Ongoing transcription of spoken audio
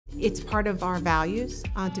It's part of our values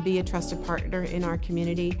to be a trusted partner in our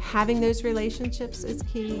community. Having those relationships is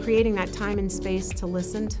key. Creating that time and space to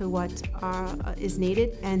listen to what is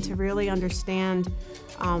needed and to really understand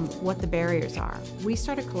what the barriers are. We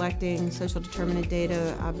started collecting social determinant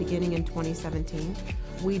data beginning in 2017.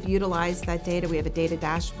 We've utilized that data. We have a data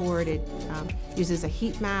dashboard. It uses a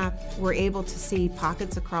heat map. We're able to see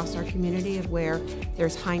pockets across our community of where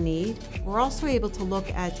there's high need. We're also able to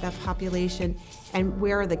look at the population and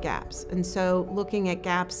where are the gaps. And so looking at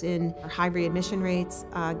gaps in high readmission rates,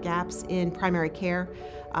 gaps in primary care,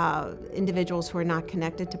 individuals who are not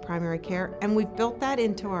connected to primary care, and we've built that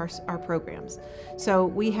into our programs. So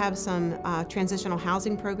we have some transitional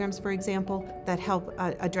housing programs, for example, that help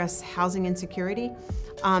address housing insecurity.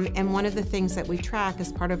 And one of the things that we track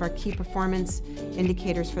as part of our key performance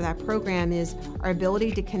indicators for that program is our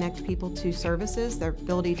ability to connect people to services, their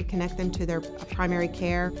ability to connect them to their primary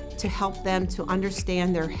care, to help them to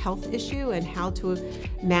understand their health issue and how to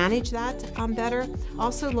manage that better.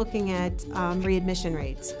 Also looking at readmission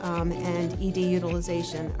rates and ED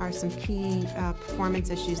utilization are some key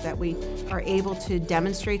performance issues that we are able to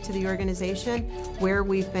demonstrate to the organization where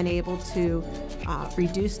we've been able to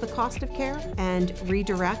reduce the cost of care and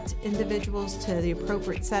redirect individuals to the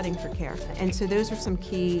appropriate setting for care. And so those are some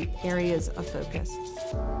key areas of focus.